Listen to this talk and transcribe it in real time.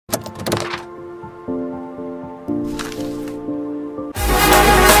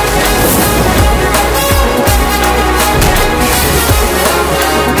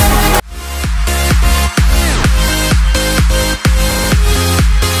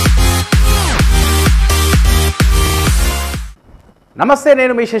నమస్తే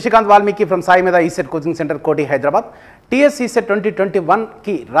నేను మీ Sasikanth Valmiki from సాయిమేధ ECET coaching centre కోటి హైదరాబాద్. టీఎస్ ఈసెట్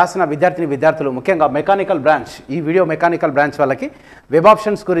 2021కి రాసిన విద్యార్థులు ముఖ్యంగా మెకానికల్ బ్రాంచ్, ఈ వీడియో మెకానికల్ బ్రాంచ్ వాళ్ళకి వెబ్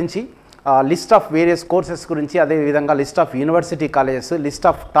ఆప్షన్స్ గురించి, లిస్ట్ ఆఫ్ వేరియస్ కోర్సెస్ గురించి, అదేవిధంగా list of university colleges, list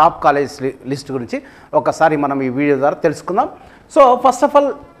of top colleges list గురించి ఒకసారి మనం ఈ వీడియో ద్వారా తెలుసుకుందాం. సో ఫస్ట్ ఆఫ్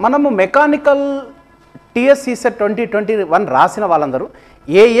ఆల్ మనము మెకానికల్ టీఎస్ ఈసెట్ 2021 రాసిన వాళ్ళందరూ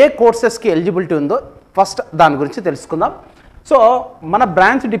ఏ కోర్సెస్కి ఎలిజిబిలిటీ ఉందో ఫస్ట్ దాని గురించి తెలుసుకుందాం. సో మన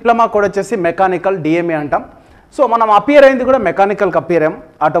బ్రాంచ్ డిప్లొమా కోడ్ వచ్చేసి మెకానికల్ డిఎంఏ అంటాం. సో మనం అపియర్ అయింది కూడా మెకానికల్కి అపియర్ అయ్యాం,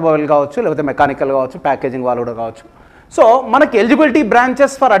 ఆటోమొబైల్ కావచ్చు, లేకపోతే మెకానికల్ కావచ్చు, ప్యాకేజింగ్ వాళ్ళు కూడా కావచ్చు. సో మనకి ఎలిజిబిలిటీ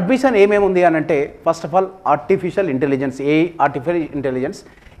బ్రాంచెస్ ఫర్ అడ్మిషన్ ఏమేమి ఉంది అని అంటే, first of all artificial intelligence, artificial intelligence,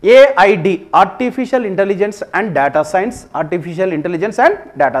 AID artificial intelligence and data science, artificial intelligence and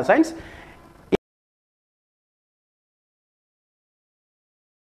data science,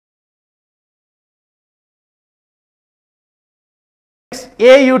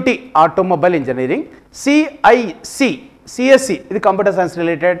 AUT automobile engineering, CSE ఇది computer science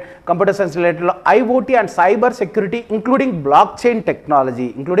రిలేటెడ్లో IoT and cyber security including block chain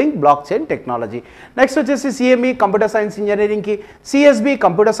technology. Next వచ్చేసి CME computer science ఇంజనీరింగ్కి, CSB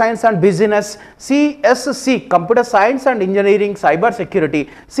computer science and business, CSC computer science and engineering cyber security,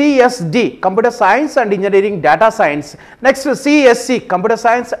 CSD computer science and engineering data science, next CSC computer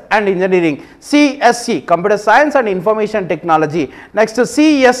science and engineering, CSE computer science and information technology, next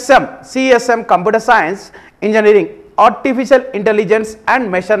CSM computer science engineering artificial intelligence and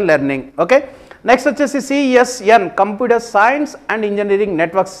machine learning. Okay, next వచ్చేసి CSN computer science and engineering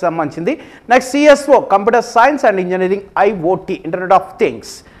networks సంబంధించింది. Next CSO computer science and engineering IoT internet of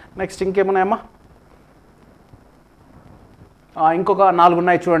things. Next ఇంకేమున్నాయమ్మా, ఇంకొక 4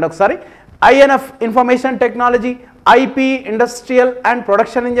 ఉన్నాయి చూడండి ఒకసారి. INF information technology, IP industrial and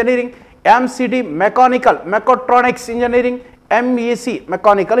production engineering, MCD mechatronics engineering, MEC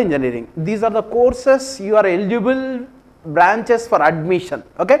mechanical engineering. These are the courses you are eligible branches for admission.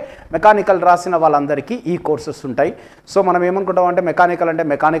 Okay, mechanical రాసిన వాళ్ళందరికీ ఈ courses ఉంటాయి. So మనం ఏమనుకుంటాం అంటే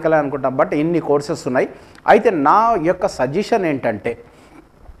మెకానికల్ అనుకుంటాం, బట్ ఇన్ని కోర్సెస్ ఉన్నాయి. అయితే నా యొక్క సజెషన్ ఏంటంటే,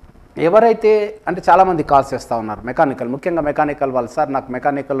 ఎవరైతే అంటే చాలామంది కాల్ చేస్తూ ఉన్నారు ముఖ్యంగా మెకానికల్ వాళ్ళు, సార్ నాకు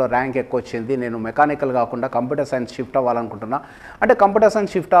మెకానికల్లో ర్యాంక్ ఎక్కువ వచ్చింది, నేను మెకానికల్ కాకుండా కంప్యూటర్ సైన్స్ షిఫ్ట్ అవ్వాలనుకుంటున్నా. అంటే కంప్యూటర్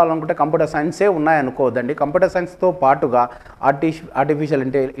సైన్స్ షిఫ్ట్ అవ్వాలనుకుంటే కంప్యూటర్ సైన్సే ఉన్నాయనుకోవద్దండి. కంప్యూటర్ సైన్స్తో పాటుగా ఆర్టిఫిషియల్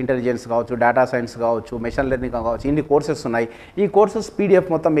ఇంటెలిజెన్స్ కావచ్చు, డేటా సైన్స్ కావచ్చు, మెషిన్ లెర్నింగ్ కావచ్చు, ఇన్ని కోర్సెస్ ఉన్నాయి. ఈ కోర్సెస్ PDF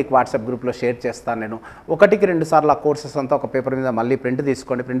మొత్తం మీకు వాట్సాప్ గ్రూప్లో షేర్ చేస్తాను నేను. 1-2 సార్లు ఆ కోర్సెస్ అంతా ఒక పేపర్ మీద మళ్ళీ ప్రింట్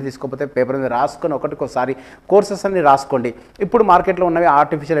తీసుకోకపోతే పేపర్ మీద రాసుకొని ఒకసారి కోర్సెస్ అన్ని రాసుకోండి. ఇప్పుడు మార్కెట్లో ఉన్నవి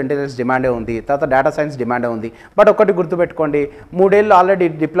ఆర్టిఫిషియల్ ఇంటెలిజెన్స్ డిమాండే ఉంది, తర్వాత డేటా సైన్స్ డిమాండే ఉంది. బట్ ఒకటి గుర్తుపెట్టుకోండి, 3 ఏళ్ళు ఆల్రెడీ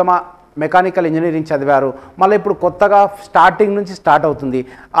డిప్లొమా మెకానికల్ ఇంజనీరింగ్ చదివారు, మళ్ళీ ఇప్పుడు కొత్తగా స్టార్టింగ్ నుంచి స్టార్ట్ అవుతుంది,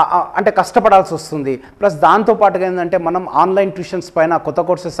 అంటే కష్టపడాల్సి వస్తుంది. ప్లస్ దాంతోపాటుగా ఏంటంటే మనం ఆన్లైన్ ట్యూషన్స్ పైన, కొత్త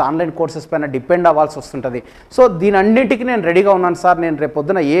కోర్సెస్ ఆన్లైన్ కోర్సెస్ పైన డిపెండ్ అవ్వాల్సి వస్తుంటుంది. సో దీని అన్నింటికి నేను రెడీగా ఉన్నాను సార్, నేను రేపు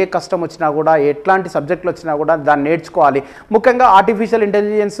పొద్దున ఏ కష్టం వచ్చినా కూడా, ఎట్లాంటి సబ్జెక్టులు వచ్చినా కూడా దాన్ని నేర్చుకోవాలి. ముఖ్యంగా ఆర్టిఫిషియల్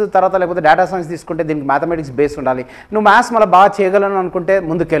ఇంటెలిజెన్స్ తర్వాత లేకపోతే డేటా సైన్స్ తీసుకుంటే దీనికి మ్యాథమెటిక్స్ బేస్ ఉండాలి. నువ్వు మ్యాథ్స్ మళ్ళీ బాగా చేయగలను అనుకుంటే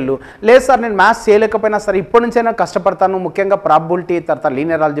ముందుకెళ్ళు. లేదు సార్ నేను మ్యాథ్స్ చేయలేకపోయినా సరే ఇప్పటి నుంచైనా కష్టపడతాను, ముఖ్యంగా ప్రాబబిలిటీ తర్వాత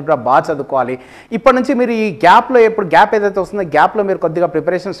లీనియర్ ఆల్జీబ్రా బాగా చదువుకోవాలి. ఇప్పటి నుంచి మీరు ఈ గ్యాప్లో, ఎప్పుడు గ్యాప్ ఏదైతే వస్తుందో గ్యాప్లో మీరు కొద్దిగా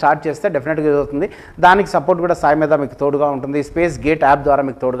ప్రిపరేషన్ స్టార్ట్ చేస్తే డెఫినెట్గా అవుతుంది. దానికి సపోర్ట్ కూడా సాయిమేధ మీకు తోడుగా ఉంటుంది, స్పేస్ గేట్ యాప్ ద్వారా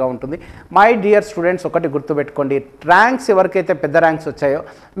మీకు తోడుగా ఉంటుంది. మై డియర్ స్టూడెంట్స్, ఒకటి గుర్తుపెట్టుకోండి, ర్యాంక్స్ ఎవరికైతే పెద్ద ర్యాంక్స్ వచ్చాయో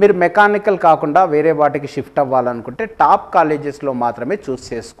మీరు మెకానికల్ కాకుండా వేరే వాటికి షిఫ్ట్ అవ్వాలనుకుంటే టాప్ కాలేజెస్లో మాత్రమే చూస్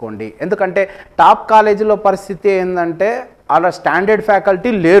చేసుకోండి. ఎందుకంటే టాప్ కాలేజీలో పరిస్థితి ఏంటంటే అలా స్టాండర్డ్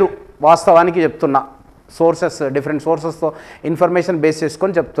ఫ్యాకల్టీ లేరు, వాస్తవానికి చెప్తున్నా. డిఫరెంట్ సోర్సెస్తో ఇన్ఫర్మేషన్ బేస్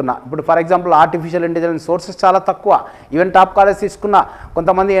చేసుకొని చెప్తున్నా. ఇప్పుడు for example artificial intelligence sources చాలా తక్కువ. ఈవెన్ టాప్ కాలేజ్ తీసుకున్నా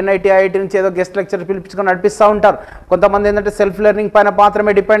కొంతమంది NIT IIT నుంచి ఏదో గెస్ట్ లెక్చర్ పిలిపించుకొని నడిపిస్తూ ఉంటారు. కొంతమంది ఏంటంటే సెల్ఫ్ లెర్నింగ్ పైన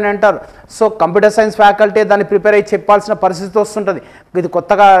మాత్రమే డిపెండ్ అంటారు. సో కంప్యూటర్ సైన్స్ ఫ్యాకల్టీ దాన్ని ప్రిపేర్ అయ్యి చెప్పాల్సిన పరిస్థితి వస్తుంటుంది. ఇది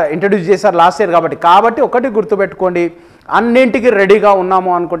కొత్తగా ఇంట్రడ్యూస్ చేశారు లాస్ట్ ఇయర్ కాబట్టి ఒకటి గుర్తుపెట్టుకోండి, అన్నింటికి రెడీగా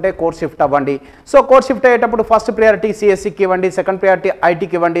ఉన్నాము అనుకుంటే కోర్స్ షిఫ్ట్ అవ్వండి. సో కోర్స్ షిఫ్ట్ అయ్యేటప్పుడు ఫస్ట్ ప్రయారిటీ CSCకి ఇవ్వండి, సెకండ్ ప్రయారిటీ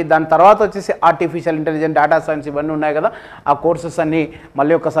ITకి ఇవ్వండి, దాని తర్వాత వచ్చేసి ఆర్టిఫిషియల్ ఇంటెలిజెన్స్, డేటా సైన్స్ ఇవన్నీ ఉన్నాయి కదా, ఆ కోర్సెస్ అన్నీ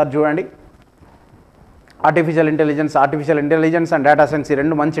మళ్ళీ ఒకసారి చూడండి. Artificial intelligence and data science ఈ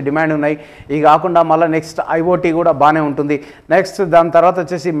 2 మంచి డిమాండ్ ఉన్నాయి. ఇవి కాకుండా మళ్ళీ నెక్స్ట్ IoT కూడా బాగానే ఉంటుంది. నెక్స్ట్ దాని తర్వాత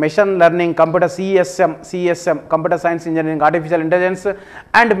వచ్చేసి machine learning, computer CSM computer science engineering, artificial intelligence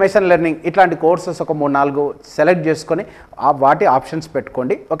and machine learning, ఇట్లాంటి కోర్సెస్ ఒక 3-4 సెలెక్ట్ చేసుకొని వాటి ఆప్షన్స్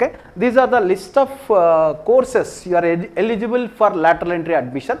పెట్టుకోండి. Okay, these are the list of courses you are eligible for lateral entry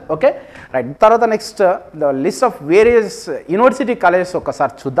admission. Okay right, తర్వాత next the list of various university colleges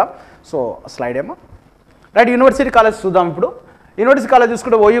ఒకసారి చూద్దాం. So slide ఏమో right, university college చూద్దాం. ఇప్పుడు యూనివర్సిటీ కాలేజ్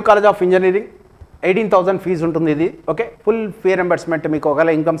చూసుకుంటే OU college of engineering, 18,000 fee ఉంటుంది ఇది. Okay, full fee reimbursement. మీకు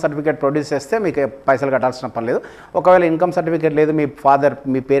ఒకవేళ ఇన్కమ్ సర్టిఫికేట్ ప్రొడ్యూస్ చేస్తే మీకు పైసలు కట్టాల్సిన పని లేదు. ఒకవేళ ఇన్కమ్ సర్టిఫికేట్ లేదు,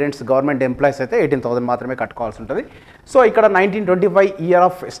 మీ పేరెంట్స్ గవర్నమెంట్ ఎంప్లాయీస్ అయితే 18,000 మాత్రమే కట్టుకోవాల్సి ఉంటుంది. సో ఇక్కడ 1925 year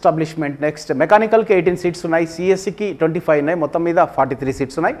of establishment. Next మెకానికల్కి 18 seats ఉన్నాయి, సిఎస్సికి 25 ఉన్నాయి, మొత్తం మీద 43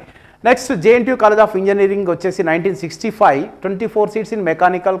 సీట్స్ ఉన్నాయి. Next JNTU college of engineering వచ్చేసి 1965 24 seats in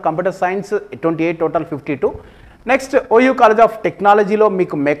mechanical, computer science 28, total 52. Next OU college of టెక్నాలజీలో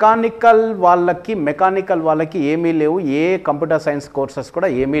మీకు మెకానికల్ వాళ్ళకి ఏమీ లేవు, ఏ కంప్యూటర్ సైన్స్ కోర్సెస్ కూడా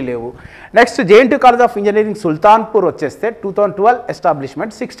ఏమీ లేవు. Next JNTU college of engineering Sultanpur వచ్చేస్తే 2012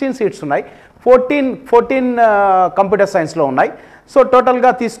 ఎస్టాబ్లిష్మెంట్, 16 సీట్స్ ఉన్నాయి, 14 కంప్యూటర్ సైన్స్లో ఉన్నాయి. సో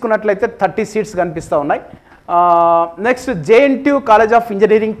టోటల్గా తీసుకున్నట్లయితే 30 సీట్స్ కనిపిస్తూ ఉన్నాయి. Next JNTU college of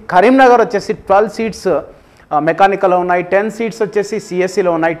engineering Karimnagar వచ్చేసి 12 సీట్స్ మెకానికల్లో ఉన్నాయి, 10 సీట్స్ వచ్చేసి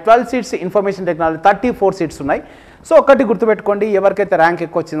సిఎస్సిలో ఉన్నాయి, 12 సీట్స్ ఇన్ఫర్మేషన్ టెక్నాలజీ, 34 సీట్స్ ఉన్నాయి. సో ఒకటి గుర్తుపెట్టుకోండి, ఎవరికైతే ర్యాంక్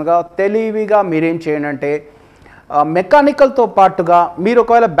ఎక్కువ వచ్చిందో తెలివిగా మీరేం చేయండి అంటే మెకానికల్తో పాటుగా మీరు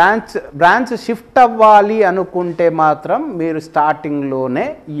ఒకవేళ బ్రాంచ్ షిఫ్ట్ అవ్వాలి అనుకుంటే మాత్రం మీరు స్టార్టింగ్లోనే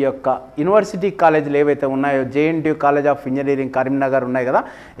ఈ యొక్క యూనివర్సిటీ కాలేజీలు ఏవైతే ఉన్నాయో, JNTU college of engineering Karimnagar ఉన్నాయి కదా,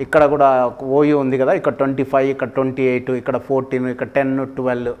 ఇక్కడ కూడా ఓయూ ఉంది కదా, ఇక్కడ 25, ఇక్కడ 28, ఇక్కడ 14, ఇక్కడ 10,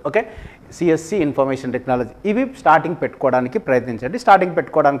 12. ఓకే, సిఎస్సి ఇన్ఫర్మేషన్ టెక్నాలజీ, ఇవి స్టార్టింగ్ పెట్టుకోవడానికి ప్రయత్నించండి. స్టార్టింగ్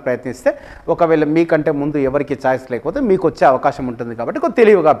పెట్టుకోవడానికి ప్రయత్నిస్తే ఒకవేళ మీకంటే ముందు ఎవరికి ఛాయిస్ లేకపోతే మీకు వచ్చే అవకాశం ఉంటుంది కాబట్టి కొంచెం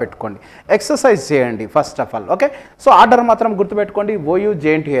తెలివిగా పెట్టుకోండి, ఎక్సర్సైజ్ చేయండి first of all. Okay, so order మాత్రం గుర్తుపెట్టుకోండి, ఓయూ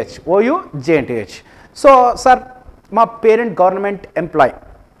జేఎన్టీహెచ్. సో సార్ మా పేరెంట్ గవర్నమెంట్ ఎంప్లాయ్,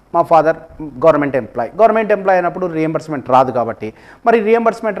 మా ఫాదర్ గవర్నమెంట్ ఎంప్లాయ్ అయినప్పుడు రియంబర్స్మెంట్ రాదు కాబట్టి, మరి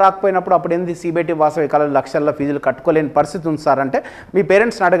రియంబర్స్మెంట్ రాకపోయినప్పుడు అప్పుడు ఏంది సిబిఐటి వాసవి కాలేజ్ లక్షల్లో ఫీజులు కట్టుకోలేని పరిస్థితి ఉంది సార్ అంటే మీ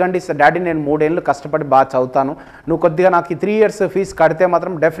పేరెంట్స్ని అడగండి, సార్ డాడీ నేను 3 ఏళ్ళు కష్టపడి బాగా చదువుతాను, నువ్వు కొద్దిగా నాకు 3 ఇయర్స్ ఫీజు కడితే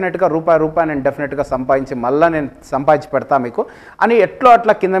మాత్రం డెఫినెట్గా రూపాయి నేను డెఫినెట్గా సంపాదించి పెడతా మీకు అని ఎట్లో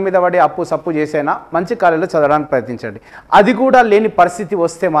అట్లా కింద మీద పడి అప్పు సప్పు చేసైనా మంచి కాలేజీలో చదవడానికి ప్రయత్నించండి. అది కూడా లేని పరిస్థితి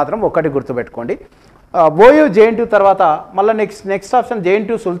వస్తే మాత్రం ఒకటి గుర్తుపెట్టుకోండి, ఓయూ జేఎన్టీయూ తర్వాత మళ్ళీ నెక్స్ట్ ఆప్షన్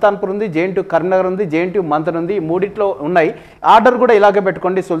జేఎన్టీయూ సుల్తాన్పూర్ ఉంది, జేఎన్టీయూ కరీంనగర్ ఉంది, జేఎన్టీయూ మంతన్ ఉంది. మూడిట్లో ఉన్నాయి. ఆర్డర్ కూడా ఇలాగే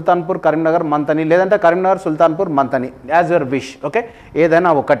పెట్టుకోండి, సుల్తాన్పూర్ కరీంనగర్ మంతని, లేదంటే Karimnagar Sultanpur Manthani, as your wish. Okay,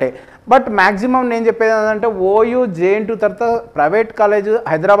 ఏదైనా ఒకటే. బట్ మ్యాక్సిమం నేను చెప్పేది ఏంటంటే ఓయూ జేఎన్టీయూ తర్వాత ప్రైవేట్ కాలేజ్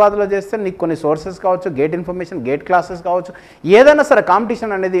హైదరాబాద్లో చేస్తే నీకు కొన్ని సోర్సెస్ కావచ్చు, గేట్ ఇన్ఫర్మేషన్, గేట్ క్లాసెస్ కావచ్చు, ఏదైనా సరే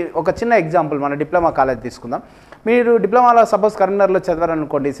కాంపిటీషన్ అనేది. ఒక చిన్న ఎగ్జాంపుల్, మన డిప్లొమా కాలేజ్ తీసుకుందాం. మీరు డిప్లొమాలో సపోజ్ కరీంనగర్లో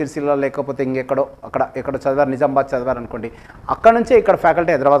చదివారనుకోండి, సిరిసిల్ల లేకపోతే ఇంకెక్కడో ఎక్కడో చదివారు, నిజామాబాద్ చదివారనుకోండి, అక్కడ నుంచే ఇక్కడ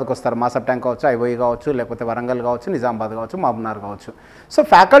ఫ్యాకల్టీ హైదరాబాద్కి వస్తారు. మాసప్ ట్యాంక్ కావచ్చు, ఐఓఈ కావచ్చు, లేకపోతే వరంగల్ కావచ్చు, నిజామాబాద్ కావచ్చు, మహబూబ్నగర్ కావచ్చు. సో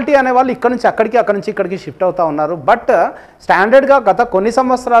ఫ్యాకల్టీ అనేవాళ్ళు ఇక్కడ నుంచి అక్కడికి, అక్కడ నుంచి ఇక్కడికి షిఫ్ట్ అవుతూ ఉన్నారు. బట్ స్టాండర్డ్గా గత కొన్ని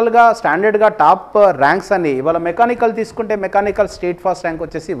సంవత్సరాలుగా స్టాండర్డ్గా టాప్ ర్యాంక్స్ అని, ఇవాళ మెకానికల్ తీసుకుంటే మెకానికల్ స్టేట్ ఫస్ట్ ర్యాంక్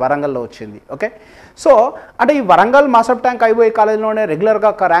వచ్చేసి వరంగల్లో వచ్చింది. ఓకే, సో అంటే ఈ వరంగల్ మాసప్ ట్యాంక్ ఐఓఈ కాలేజ్లోనే రెగ్యులర్గా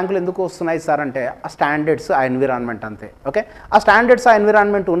ర్యాంకులు ఎందుకు వస్తున్నాయి సార్ అంటే ఆ స్టాండర్డ్స్, ఆ ఎన్విరాన్మెంట్ అంతే. ఓకే, ఆ స్టాండర్డ్స్, ఆ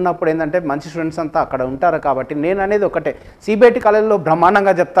ఎన్విరాన్మెంట్ ఉన్నప్పుడు ఏంటంటే మంచి స్టూడెంట్స్ అంతా అక్కడ ఉంటారు కాబట్టి నేను అనేది ఒకటే, సిబిఐటి కాలేజ్లో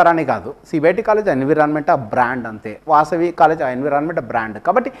బ్రహ్మాండంగా చెప్తారని కాదు, సిబిఐటి కాలేజ్ ఎన్విరాన్మెంట్ ఆ బ్రాండ్ అంతే, వాసవి కాలేజ్ ఆ ఎన్విరాన్మెంట్ బ్రాండ్.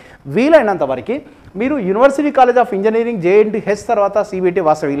 కాబట్టి వీలైనంత వరకు మీరు university college of engineering JNTH తర్వాత సిబిఐటి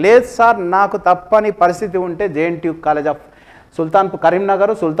వాసవి, లేదు సార్ నాకు తప్పని పరిస్థితి ఉంటే JNTU college of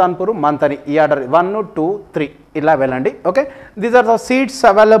Karimnagar, Sultanpur, Manthani, ఈ ఆర్డర్ 1, 2, 3 ఇలా వెళ్ళండి. Okay, these are the seats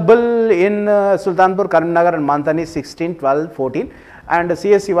available in Sultanpur, Karimnagar and Manthani 16, 12, 14 and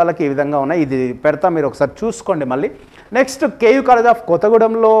CSC వాళ్ళకి ఈ విధంగా ఉన్నాయి. ఇది పెడతా, మీరు ఒకసారి చూసుకోండి మళ్ళీ. నెక్స్ట్ కేయూ కాలేజ్ ఆఫ్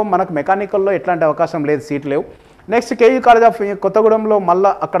కొత్తగూడెంలో మనకు మెకానికల్లో ఎట్లాంటి అవకాశం లేదు, సీట్ లేవు. నెక్స్ట్ కేయూ కాలేజ్ ఆఫ్ కొత్తగూడెంలో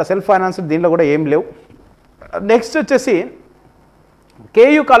మళ్ళీ అక్కడ సెల్ఫ్ ఫైనాన్స్, దీనిలో కూడా ఏం లేవు. నెక్స్ట్ వచ్చేసి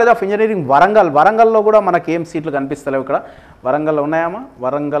కేయూ కాలేజ్ ఆఫ్ ఇంజనీరింగ్ వరంగల్లో కూడా మనకి ఏం సీట్లు కనిపిస్తలేవు. ఇక్కడ వరంగల్లో ఉన్నాయమ్మా,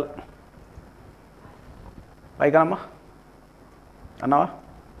 వరంగల్ పైకనమ్మా అన్నావా?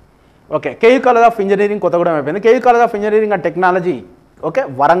 Okay, KU college of engineering Kothagudem అయిపోయింది. KU college of engineering and technology okay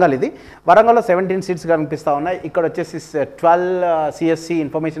Warangal, ఇది వరంగల్లో 17 సీట్స్ కనిపిస్తూ ఉన్నాయి. ఇక్కడ వచ్చేసి 12 CSC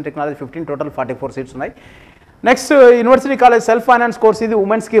information technology 15, total 44 seats ఉన్నాయి. Next university college self finance course, ఇది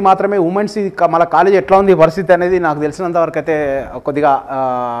ఉమెన్స్కి మాత్రమే. ఉమెన్స్ మన కాలేజ్ ఎట్లా ఉంది పరిస్థితి అనేది నాకు తెలిసినంత వరకు అయితే కొద్దిగా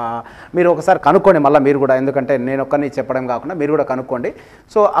మీరు ఒకసారి కనుక్కోండి మళ్ళీ మీరు కూడా, ఎందుకంటే నేను ఒక్కరిని చెప్పడం కాకుండా మీరు కూడా కనుక్కోండి.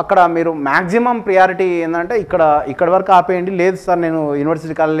 సో అక్కడ మీరు మ్యాక్సిమం ప్రియారిటీ ఏంటంటే ఇక్కడ వరకు ఆపేయండి. లేదు సార్ నేను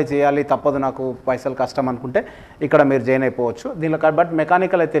యూనివర్సిటీ కాలేజీ చేయాలి, తప్పదు నాకు పైసలు కష్టం అనుకుంటే ఇక్కడ మీరు జాయిన్ అయిపోవచ్చు దీనిలో. బట్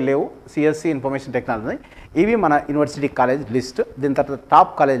మెకానికల్ అయితే లేవు, సిఎస్సి ఇన్ఫర్మేషన్ టెక్నాలజీ. ఇవి మన యూనివర్సిటీ కాలేజ్ లిస్ట్. దీని తర్వాత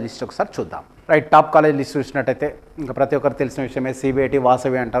టాప్ కాలేజ్ లిస్ట్ ఒకసారి చూద్దాం. రైట్, టాప్ కాలేజ్ లిస్ట్ చూసినట్టయితే ఇంకా ప్రతి ఒక్కరు తెలిసిన విషయమే, సిబిఐటి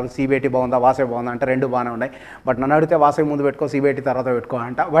వాసవి అంటారు. సిబిఐటి బాగుందా, వాసవి బాగుందా అంటే రెండు బాగానే ఉన్నాయి. బట్ నన్ను అడిగితే వాసవి ముందు పెట్టుకో, సిబిఐటి తర్వాత పెట్టుకో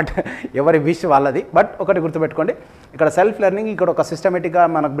అంట. బట్ ఎవరి విష్ వాళ్ళది. బట్ ఒకటి గుర్తుపెట్టుకోండి, ఇక్కడ సెల్ఫ్ లెర్నింగ్, ఇక్కడ ఒక సిస్టమేటిక్గా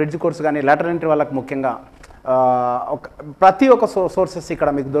మనకు బ్రిడ్జ్ కోర్స్ కానీ లాటరల్ ఎంట్రీ వాళ్ళకి ముఖ్యంగా ప్రతి ఒక్క సోర్సెస్ ఇక్కడ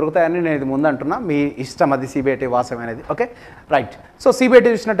మీకు దొరుకుతాయని నేను ఇది ముందంటున్నా, మీ ఇష్టం అది సిబిఐటి వాసం అనేది. Okay right. సో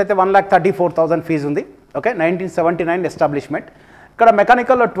సిబిఐటి చూసినట్టయితే 1,34,000 ఫీజు ఉంది. Okay 1979 establishment. ఇక్కడ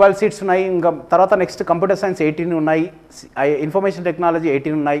మెకానికల్లో 12 సీట్స్ ఉన్నాయి. ఇంకా తర్వాత నెక్స్ట్ కంప్యూటర్ సైన్స్ 18 ఉన్నాయి, ఇన్ఫర్మేషన్ టెక్నాలజీ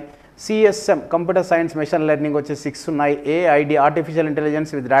 18 ఉన్నాయి, CSM computer science machine learning వచ్చి 6 ఉన్నాయి, AID artificial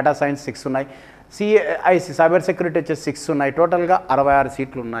intelligence with data science 6 ఉన్నాయి, సిఐసి సైబర్ సెక్యూరిటీ వచ్చేసి 6 ఉన్నాయి. టోటల్గా 66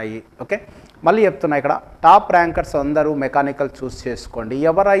 సీట్లు ఉన్నాయి. ఓకే మళ్ళీ చెప్తున్నా, ఇక్కడ టాప్ ర్యాంకర్స్ అందరూ మెకానికల్ చూస్ చేసుకోండి.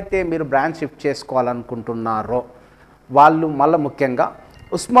 ఎవరైతే మీరు బ్రాంచ్ షిఫ్ట్ చేసుకోవాలనుకుంటున్నారో వాళ్ళు మళ్ళీ ముఖ్యంగా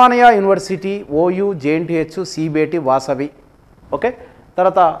Osmania university, OU, JNTH, CBIT, Vasavi. Okay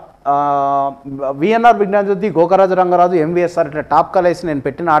తర్వాత విఎన్ఆర్ విజ్ఞాన జ్యోతి, గోకరాజు రంగరాజు, ఎంవిఎస్ఆర్ ఇట్లా టాప్ కాలేజ్ నేను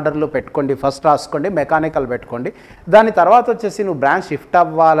పెట్టిన ఆర్డర్లో పెట్టుకోండి. ఫస్ట్ రాసుకోండి, మెకానికల్ పెట్టుకోండి. దాని తర్వాత వచ్చేసి నువ్వు బ్రాంచ్ షిఫ్ట్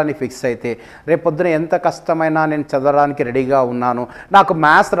అవ్వాలని ఫిక్స్ అయితే రేపు పొద్దున ఎంత కష్టమైనా నేను చదవడానికి రెడీగా ఉన్నాను, నాకు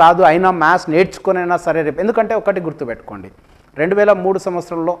మ్యాథ్స్ రాదు అయినా మ్యాథ్స్ నేర్చుకునైనా సరే రేపు, ఎందుకంటే ఒకటి గుర్తుపెట్టుకోండి, 2003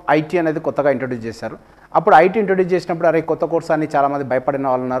 సంవత్సరంలో ఐటీ అనేది కొత్తగా ఇంట్రొడ్యూస్ చేశారు. అప్పుడు ఐటీ ఇంట్రొడ్యూస్ చేసినప్పుడు అరే కొత్త కోర్స్ అని చాలామంది భయపడిన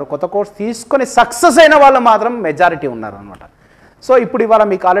వాళ్ళు ఉన్నారు. కొత్త కోర్స్ తీసుకొని సక్సెస్ అయిన వాళ్ళు మాత్రం మెజారిటీ ఉన్నారు అనమాట. సో ఇప్పుడు ఇవాళ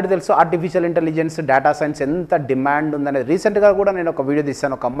మీకు ఆల్రెడీ తెలుసు ఆర్టిఫిషియల్ ఇంటెలిజెన్స్, డేటా సైన్స్ ఎంత డిమాండ్ ఉందనేది. రీసెంట్గా కూడా నేను ఒక వీడియో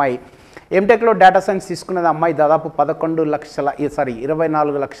తీశాను. ఒక అమ్మాయి ఎంటెక్లో డేటా సైన్స్ తీసుకున్నది అమ్మాయి దాదాపు 24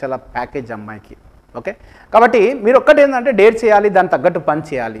 లక్షల ప్యాకేజ్ అమ్మాయికి. ఓకే కాబట్టి మీరు ఒక్కటి ఏంటంటే డేర్ చేయాలి, దాని తగ్గట్టు పని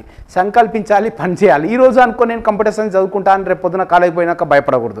చేయాలి, సంకల్పించాలి, పని చేయాలి. ఈరోజు అనుకో నేను కంప్యూటర్ సైన్స్ చదువుకుంటాను, రేపు పొద్దున కాలేజ్ పోయినాక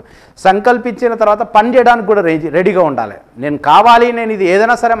భయపడకూడదు. సంకల్పించిన తర్వాత పని చేయడానికి కూడా రెడీగా ఉండాలి. నేను కావాలి, నేను ఇది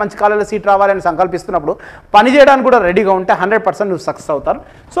ఏదైనా సరే మంచి కాలేజీలో సీట్ రావాలని సంకల్పిస్తున్నప్పుడు పని చేయడానికి కూడా రెడీగా ఉంటే 100% నువ్వు సక్సెస్ అవుతారు.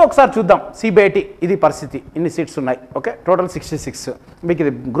 సో ఒకసారి చూద్దాం సిబిఐటి ఇది పరిస్థితి, ఇన్ని సీట్స్ ఉన్నాయి. Okay total 66. మీకు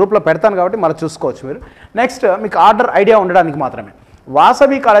ఇది గ్రూప్లో పెడతాను కాబట్టి మళ్ళీ చూసుకోవచ్చు మీరు. నెక్స్ట్ మీకు ఆర్డర్ ఐడియా ఉండడానికి మాత్రమే,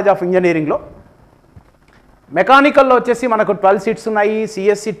 వాసవి కాలేజ్ ఆఫ్ ఇంజనీరింగ్లో మెకానికల్లో వచ్చేసి మనకు 12 సీట్స్ ఉన్నాయి,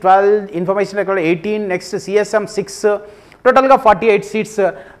 CSC 12, information technology 18, next CSM 6, టోటల్గా 48 సీట్స్.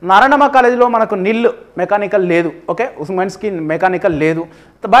 నారాయణమ్మ కాలేజీలో మనకు నిల్ మెకానికల్ లేదు. ఓకే ఉమెన్స్కి మెకానికల్ లేదు.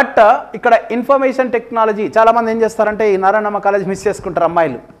 బట్ ఇక్కడ ఇన్ఫర్మేషన్ టెక్నాలజీ చాలామంది ఏం చేస్తారంటే ఈ నారాయణమ్మ కాలేజ్ మిస్ చేసుకుంటారు,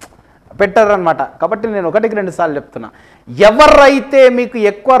 అమ్మాయిలు పెట్టారు అనమాట. కాబట్టి నేను 1-2 సార్లు చెప్తున్నా, ఎవరైతే మీకు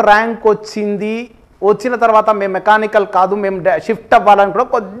ఎక్కువ ర్యాంక్ వచ్చిన తర్వాత మేము మెకానికల్ కాదు మేము షిఫ్ట్ అవ్వాలని కూడా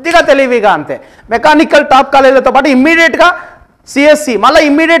కొద్దిగా తెలివిగా అంతే, మెకానికల్ టాప్ కాలేజీలతో పాటు ఇమ్మీడియట్గా సిఎస్సి, మళ్ళీ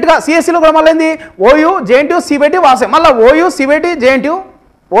ఇమ్మీడియట్గా సిఎస్సిలో కూడా మళ్ళీ ఏంది ఓయూ, జేఎన్టీయూ, సిబిఐటి, వాసవి, మళ్ళీ OU, CBIT, JNTU,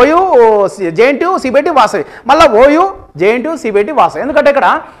 OU, JNTU, CBIT, Vasavi, మళ్ళీ ఓయూ, జేఎన్టీయూ, సిబిఐటి, వాసవి. ఎందుకంటే ఇక్కడ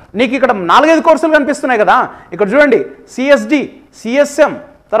నీకు ఇక్కడ 4-5 కోర్సులు కనిపిస్తున్నాయి కదా. ఇక్కడ చూడండి సిఎస్డి, సిఎస్ఎం,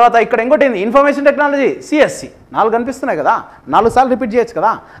 తర్వాత ఇక్కడ ఇంకోటి ఇన్ఫర్మేషన్ టెక్నాలజీ, సిఎస్సి 4 కనిపిస్తున్నాయి కదా. 4 సార్లు రిపీట్ చేయొచ్చు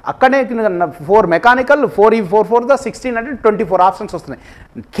కదా. అక్కడే 4 మెకానికల్, 4 16 అంటే 24 ఆప్షన్స్ వస్తున్నాయి.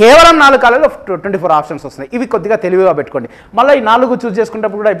 కేవలం 4 కాలేజీలో 24 ఆప్షన్స్ వస్తున్నాయి. ఇవి కొద్దిగా తెలివిగా పెట్టుకోండి. మళ్ళీ ఈ 4 చూస్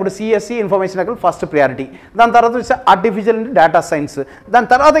చేసుకున్నప్పుడు కూడా ఇప్పుడు CSC, information technology first priority, దాని తర్వాత వచ్చి ఆర్టిఫిషియల్ డేటా సైన్స్, దాని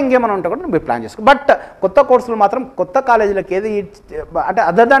తర్వాత ఇంకేమైనా ఉంటే కూడా మీరు ప్లాన్ చేసుకోండి. బట్ కొత్త కోర్సులు మాత్రం కొత్త కాలేజీలకు ఏది అంటే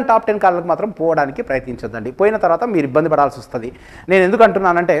అదర్ దాన్ టాప్ 10 కాలేజీలకు మాత్రం పోవడానికి ప్రయత్నించొద్దండి. పోయిన తర్వాత మీరు ఇబ్బంది పడాల్సి వస్తుంది. నేను ఎందుకు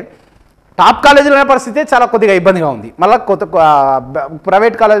అంటున్నానంటే టాప్ కాలేజీలో పరిస్థితి చాలా కొద్దిగా ఇబ్బందిగా ఉంది. మళ్ళీ కొత్త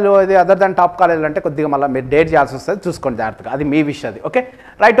ప్రైవేట్ కాలేజీలో ఇది అదర్ దాన్ టాప్ కాలేజీలు అంటే కొద్దిగా మళ్ళీ మీరు డేట్ చేయాల్సి వస్తుంది, చూసుకోండి జాగ్రత్తగా, అది మీ విషయం అది. Okay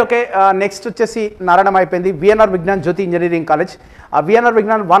right. ఓకే నెక్స్ట్ వచ్చేసి నారాయణం అయిపోయింది. విఎన్ఆర్ విజ్ఞాన్ జ్యోతి ఇంజనీరింగ్ కాలేజ్, ఆ విఎన్ఆర్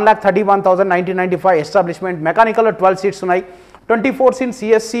విజ్ఞాన్ 1,31,000 1995 ఎస్టాబ్లిష్మెంట్. మెకానికల్లో 12 సీట్స్ ఉన్నాయి, 24 seats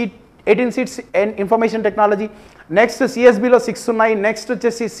CSC, 18 seats information technology. Next సిఎస్బిలో 6 ఉన్నాయి, నెక్స్ట్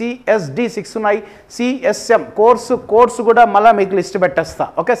వచ్చేసి సిఎస్డి 6 ఉన్నాయి, సిఎస్ఎం కోర్సు కూడా మళ్ళీ మీకు లిస్ట్ పెట్టేస్తా.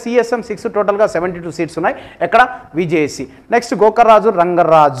 ఓకే సిఎస్ఎం 6, టోటల్గా 72 సీట్స్ ఉన్నాయి. ఎక్కడ విజేసి. Next Gokaraju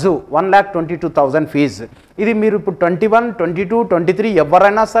Rangaraju 1,22,000 fee. ఇది మీరు ఇప్పుడు 21, 22, 23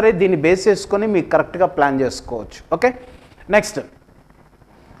 ఎవరైనా సరే దీన్ని బేస్ చేసుకొని మీకు కరెక్ట్గా ప్లాన్ చేసుకోవచ్చు. ఓకే నెక్స్ట్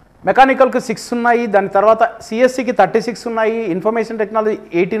మెకానికల్కి 6 ఉన్నాయి, దాని తర్వాత సిఎస్సికి 36 ఉన్నాయి, ఇన్ఫర్మేషన్ టెక్నాలజీ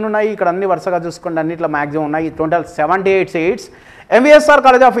 18 ఉన్నాయి. ఇక్కడ అన్ని వరుసగా చూసుకోండి, అన్నిట్లో మ్యాక్సిమం ఉన్నాయి. Total 78 seats. MVSR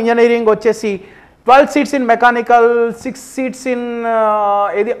college of engineering వచ్చేసి 12 seats in mechanical, 6 seats in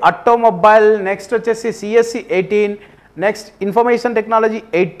ఇది ఆటోమొబైల్. నెక్స్ట్ వచ్చేసి సిఎస్సి 18, నెక్స్ట్ ఇన్ఫర్మేషన్ టెక్నాలజీ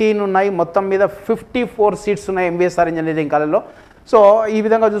 18 ఉన్నాయి. మొత్తం మీద 54 సీట్స్ ఉన్నాయి ఎంవిఎస్ఆర్ ఇంజనీరింగ్ కాలేజ్లో. సో ఈ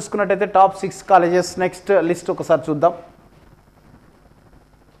విధంగా చూసుకున్నట్టయితే టాప్ 6 కాలేజెస్. నెక్స్ట్ లిస్ట్ ఒకసారి చూద్దాం.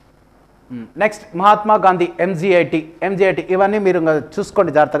 నెక్స్ట్ మహాత్మా గాంధీ, ఎంజీఐటి ఇవన్నీ మీరు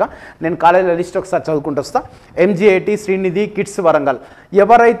చూసుకోండి జాగ్రత్తగా. నేను కాలేజీల లిస్ట్ ఒకసారి చదువుకుంటూ వస్తా. MGIT, Srinidhi, kids Warangal.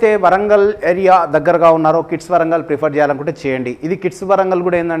 ఎవరైతే వరంగల్ ఏరియా దగ్గరగా ఉన్నారో కిడ్స్ వరంగల్ ప్రిఫర్ చేయాలనుకుంటే చేయండి. ఇది కిడ్స్ వరంగల్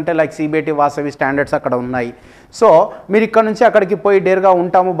కూడా ఏంటంటే లైక్ సిబిఐటి, వాసవి స్టాండర్డ్స్ అక్కడ ఉన్నాయి. సో మీరు ఇక్కడ నుంచి అక్కడికి పోయి డేర్గా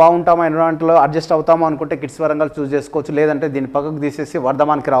ఉంటాము, బాగుంటాము, ఎన్విరాన్మెంట్లో అడ్జస్ట్ అవుతాము అనుకుంటే కిడ్స్ వరంగల్ చూస్ చేసుకోవచ్చు. లేదంటే దీన్ని పక్కకు తీసేసి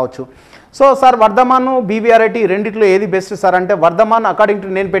వర్ధమాన్కి రావచ్చు. సో సార్ వర్ధమాన్, బీవీఆర్ఐటి రెండిట్లో ఏది బెస్ట్ సార్ అంటే వర్ధమాన్ అకార్డింగ్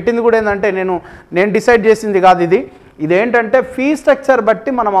టు నేను పెట్టింది కూడా ఏంటంటే ఎందుకంటే నేను డిసైడ్ చేసింది కాదు ఇదేంటంటే ఫీ స్ట్రక్చర్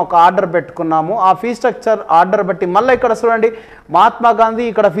బట్టి మనం ఒక ఆర్డర్ పెట్టుకున్నాము. ఆ ఫీ స్ట్రక్చర్ ఆర్డర్ బట్టి మళ్ళీ ఇక్కడ చూడండి మహాత్మా గాంధీ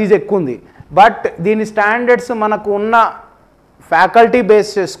ఇక్కడ ఫీజు ఎక్కువ ఉంది, బట్ దీని స్టాండర్డ్స్ మనకు ఉన్న ఫ్యాకల్టీ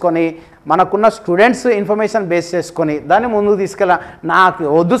బేస్ చేసుకొని మనకున్న స్టూడెంట్స్ ఇన్ఫర్మేషన్ బేస్ చేసుకొని దాన్ని ముందుకు తీసుకెళ్ళా. నాకు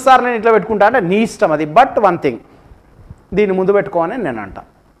వద్దు సార్ నేను ఇట్లా పెట్టుకుంటా అంటే నీ ఇష్టం అది, బట్ వన్ థింగ్ దీన్ని ముందు పెట్టుకోమని నేను అంటా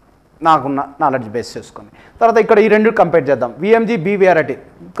నాకున్న నాలెడ్జ్ బేస్ చేసుకొని. తర్వాత ఇక్కడ ఈ రెండు కంపేర్ చేద్దాం. విఎంజీ బీవీఆర్ఐటీ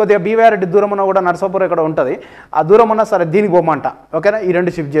కొద్దిగా బీవీఆర్ఐటీ దూరం ఉన్న కూడా నర్సాపూర్ ఇక్కడ ఉంటుంది, ఆ దూరం ఉన్నా సరే దీనికి పోమంట. ఓకేనా, ఈ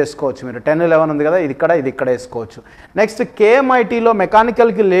రెండు షిఫ్ట్ చేసుకోవచ్చు మీరు. 10-11 ఉంది కదా, ఇది ఇక్కడ వేసుకోవచ్చు. నెక్స్ట్ కేఎంఐటీలో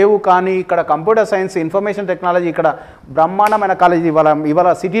మెకానికల్కి లేవు, కానీ ఇక్కడ కంప్యూటర్ సైన్స్ ఇన్ఫర్మేషన్ టెక్నాలజీ ఇక్కడ బ్రహ్మాండమైన కాలేజీ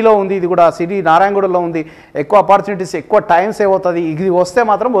ఇవాళ సిటీలో ఉంది. ఇది కూడా సిటీ నారాయణగూడలో ఉంది. ఎక్కువ ఆపర్చునిటీస్, ఎక్కువ టైం సేవ్ అవుతుంది. ఇది వస్తే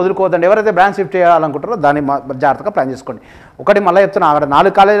మాత్రం వదులుకోవద్దండి. ఎవరైతే బ్రాంచ్ షిఫ్ట్ చేయాలనుకుంటారో దాన్ని జాగ్రత్తగా ప్లాన్ చేసుకోండి. ఒకటి మళ్ళీ చెప్తున్నా, అక్కడ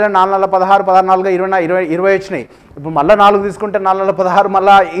 4 కాలేజీలు 4 16 14 20 వచ్చినాయి. ఇప్పుడు మళ్ళీ 4 తీసుకుంటే 4 16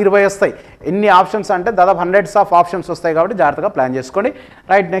 మళ్ళీ 20 వస్తాయి. ఎన్ని ఆప్షన్స్ అంటే దాదాపు హండ్రెడ్స్ ఆఫ్ ఆప్షన్స్ వస్తాయి, కాబట్టి జాగ్రత్తగా ప్లాన్ చేసుకోండి.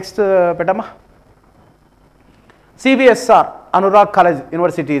 రైట్, నెక్స్ట్ పెట్టమ్మా. సిబిఎస్ఆర్ అనురాగ్ కాలేజ్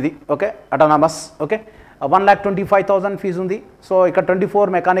యూనివర్సిటీ ఇది. Okay, autonomous. ఓకే, 1,25,000 ఫీజు ఉంది. సో ఇక్కడ 24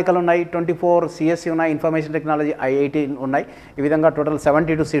 మెకానికల్ ఉన్నాయి, 24 సిఎస్సి ఉన్నాయి, ఇన్ఫర్మేషన్ టెక్నాలజీ 18 ఉన్నాయి. ఈ విధంగా టోటల్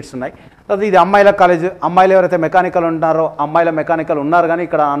 72 సీట్స్ ఉన్నాయి. తర్వాత ఇది అమ్మాయిల కాలేజ్. అమ్మాయిలు ఎవరైతే మెకానికల్ ఉంటారో అమ్మాయిల మెకానికల్ ఉన్నారు, కానీ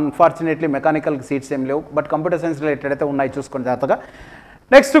ఇక్కడ అన్ఫార్చునేట్లీ మెకానికల్కి సీట్స్ ఏం లేవు, బట్ కంప్యూటర్ సైన్స్ రిలేటెడ్ అయితే ఉన్నాయి, చూసుకొని జాగ్రత్తగా.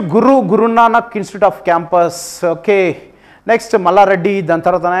 Next Guru Nanak institute off campus. Okay, next Mallareddy. దాని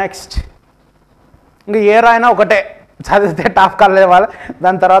తర్వాత నెక్స్ట్ ఇంకా ఏ రాయినా ఒకటే చదివితే టాప్ కాలేజ్ వాళ్ళ.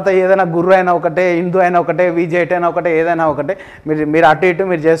 దాని తర్వాత ఏదైనా గురు అయినా ఒకటే, హిందూ అయినా ఒకటే, విజేట్ అయినా ఒకటే, ఏదైనా ఒకటే. మీరు అటు ఇటు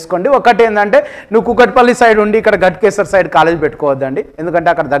మీరు చేసుకోండి. ఒకటి ఏంటంటే నువ్వు కుకట్పల్లి సైడ్ ఉండి ఇక్కడ గట్కేశ్వర్ సైడ్ కాలేజ్ పెట్టుకోవద్దండి, ఎందుకంటే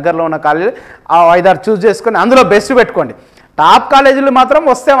అక్కడ దగ్గరలో ఉన్న కాలేజ్ ఆ 5-6 చూస్ చేసుకొని అందులో బెస్ట్ పెట్టుకోండి. టాప్ కాలేజీలు మాత్రం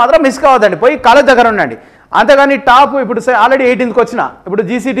వస్తే మాత్రం మిస్ కావద్దండి, పోయి కాలేజ్ దగ్గర ఉండండి. అంతేగాని టాప్ ఇప్పుడు ఆల్రెడీ 18కి వచ్చిన, ఇప్పుడు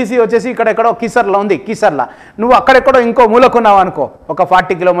జీసీటీసీ వచ్చేసి ఇక్కడెక్కడో కీసర్లో ఉంది, కీసర్లా నువ్వు అక్కడెక్కడో ఇంకో మూలకున్నావు అనుకో, ఒక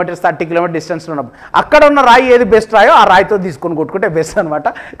 40 కిలోమీటర్స్ 30 కిలోమీటర్ డిస్టెన్స్లో ఉన్నప్పుడు అక్కడ ఉన్న రాయి ఏది బెస్ట్ రాయో ఆ రాయితో తీసుకొని కొట్టుకుంటే బెస్ట్ అనమాట.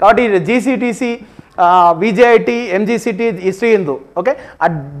 కాబట్టి జీసీటీసీ, విజేఐటీ, ఎంజీసీటీ, శ్రీ హిందూ. ఓకే,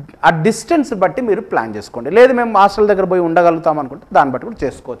 ఆ డిస్టెన్స్ బట్టి మీరు ప్లాన్ చేసుకోండి. లేదు మేము హాస్టల్ దగ్గర పోయి ఉండగలుగుతాం అనుకుంటే దాన్ని బట్టి కూడా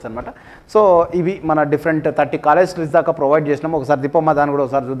చేసుకోవచ్చు అనమాట. సో ఇవి మన డిఫరెంట్ 30 కాలేజ్ లిస్ట్ దాకా ప్రొవైడ్ చేసినాము. ఒకసారి దీపమ్మ దాన్ని కూడా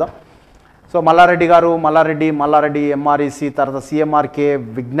ఒకసారి చూద్దాం. సో మల్లారెడ్డి గారు, మల్లారెడ్డి ఎంఆర్ఈసి, తర్వాత సిఎంఆర్కే,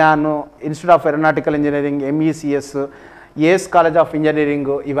 Vignan institute of aeronautical engineering, MECS, as college of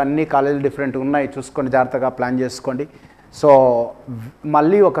engineering, ఇవన్నీ కాలేజీలు డిఫరెంట్ ఉన్నాయి, చూసుకోండి, జాగ్రత్తగా ప్లాన్ చేసుకోండి. సో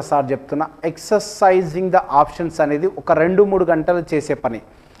మళ్ళీ ఒకసారి చెప్తున్నా, ఎక్సర్సైజింగ్ ద ఆప్షన్స్ అనేది ఒక 2-3 గంటలు చేసే పని.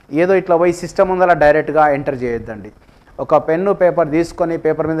 ఏదో ఇట్లా పోయి సిస్టమ్ ఉందలా డైరెక్ట్గా ఎంటర్ చేయొద్దండి. ఒక పెన్ను పేపర్ తీసుకొని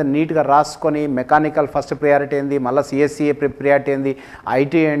పేపర్ మీద నీట్గా రాసుకొని మెకానికల్ ఫస్ట్ ప్రియారిటీ ఏంది, మళ్ళీ సిఎస్సిఏ ప్రియారిటీ ఏంది,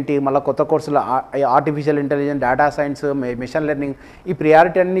 ఐటీ ఏంటి, మళ్ళీ కొత్త కోర్సులు artificial intelligence, data science, machine learning, ఈ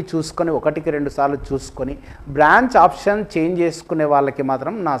ప్రియారిటీ అన్నీ చూసుకొని 1-2 సార్లు చూసుకొని బ్రాంచ్ ఆప్షన్ చేంజ్ చేసుకునే వాళ్ళకి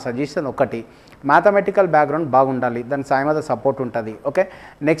మాత్రం నా సజెషన్ ఒకటి, మ్యాథమెటికల్ బ్యాక్గ్రౌండ్ బాగుండాలి, దానికి సాయిమేధ సపోర్ట్ ఉంటుంది. Okay,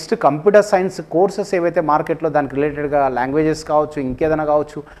 next computer science courses ఏవైతే మార్కెట్లో దానికి రిలేటెడ్గా లాంగ్వేజెస్ కావచ్చు, ఇంకేదైనా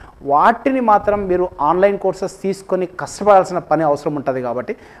కావచ్చు, వాటిని మాత్రం మీరు ఆన్లైన్ కోర్సెస్ తీసుకొని కష్టపడాల్సిన పని అవసరం ఉంటుంది.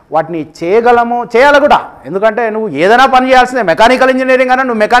 కాబట్టి వాటిని చేయాలి కూడా, ఎందుకంటే నువ్వు ఏదైనా పని చేయాల్సిందే. మెకానికల్ ఇంజనీరింగ్ అయినా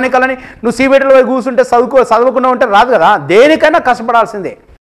నువ్వు మెకానికల్ అని నువ్వు సీబీటీలో పోయి కూర్చుంటే చదువుకున్నా ఉంటే రాదు కదా, దేనికైనా కష్టపడాల్సిందే.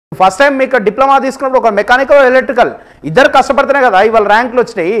 ఫస్ట్ టైం మీకు డిప్లొమా తీసుకున్నప్పుడు ఒక మెకానికల్, ఎలక్ట్రికల్ ఇద్దరు కష్టపడితేనే కదా ఇవాళ ర్యాంకులు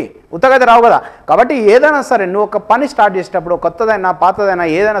వచ్చినాయి, ఉత్తగైతే రావు కదా. కాబట్టి ఏదైనా సరే నువ్వు ఒక పని స్టార్ట్ చేసేటప్పుడు కొత్తదైనా పాతదైనా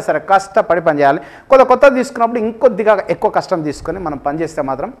ఏదైనా సరే కష్టపడి పని చేయాలి. కొత్తది తీసుకున్నప్పుడు ఇంకొద్దిగా ఎక్కువ కష్టం తీసుకొని మనం పని చేస్తే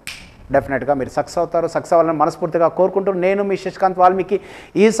మాత్రం డెఫినెట్గా మీరు సక్సెస్ అవుతారు. సక్సెస్ అవ్వాలని మనస్ఫూర్తిగా కోరుకుంటూ నేను మీ శశికాంత్ వాల్మీకి.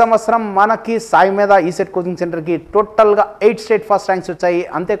 ఈ సంవత్సరం మనకి సాయిమేధ ఈసెట్ కోచింగ్ సెంటర్కి టోటల్గా 8 స్టేట్ ఫస్ట్ ర్యాంక్స్ వచ్చాయి.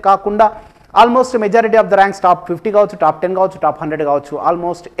 అంతేకాకుండా almost majority of the ranks top 50 కావచ్చు, టాప్ 10 కావచ్చు, టాప్ 100 కావచ్చు,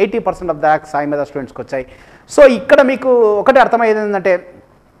 ఆల్మోస్ట్ 80% ఆఫ్ ద ర్యాంక్స్ సాయిమేధ స్టూడెంట్స్కి వచ్చాయి. సో ఇక్కడ మీకు ఒకటి అర్థమయ్యేది ఏంటంటే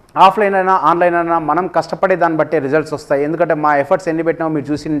ఆఫ్లైన్ అయినా ఆన్లైన్ అయినా మనం కష్టపడే దాన్ని బట్టే రిజల్ట్స్ వస్తాయి. ఎందుకంటే మా ఎఫర్ట్స్ ఎన్ని పెట్టినామో మీరు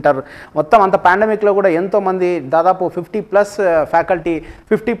చూసి ఉంటారు. మొత్తం అంత పాండమిక్లో కూడా ఎంతోమంది దాదాపు 50+ ఫ్యాకల్టీ,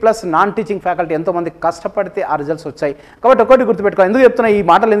 50+ నాన్ టీచింగ్ ఫ్యాకల్టీ ఎంతోమంది కష్టపడితే ఆ రిజల్ట్స్ వచ్చాయి. కాబట్టి ఒకటి గుర్తుపెట్టుకో, ఎందుకు చెప్తున్నా ఈ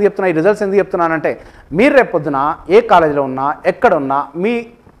మాటలు, ఎందుకు చెప్తున్నా ఈ రిజల్ట్స్ ఎందుకు చెప్తున్నానంటే, మీరు రేపొద్దున ఏ కాలేజీలో ఉన్నా ఎక్కడున్నా మీ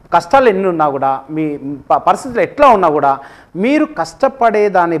కష్టాలు ఎన్ని ఉన్నా కూడా, మీ పరిస్థితులు ఎట్లా ఉన్నా కూడా, మీరు కష్టపడే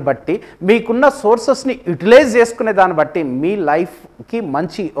దాన్ని బట్టి మీకున్న సోర్సెస్ని యూటిలైజ్ చేసుకునే దాన్ని బట్టి మీ లైఫ్కి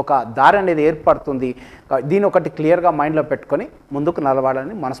మంచి ఒక దారి అనేది ఏర్పడుతుంది. దీని ఒకటి క్లియర్గా మైండ్లో పెట్టుకొని ముందుకు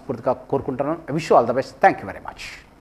నడవాలని మనస్ఫూర్తిగా కోరుకుంటున్నాను. Wish you all the best. Thank you very much.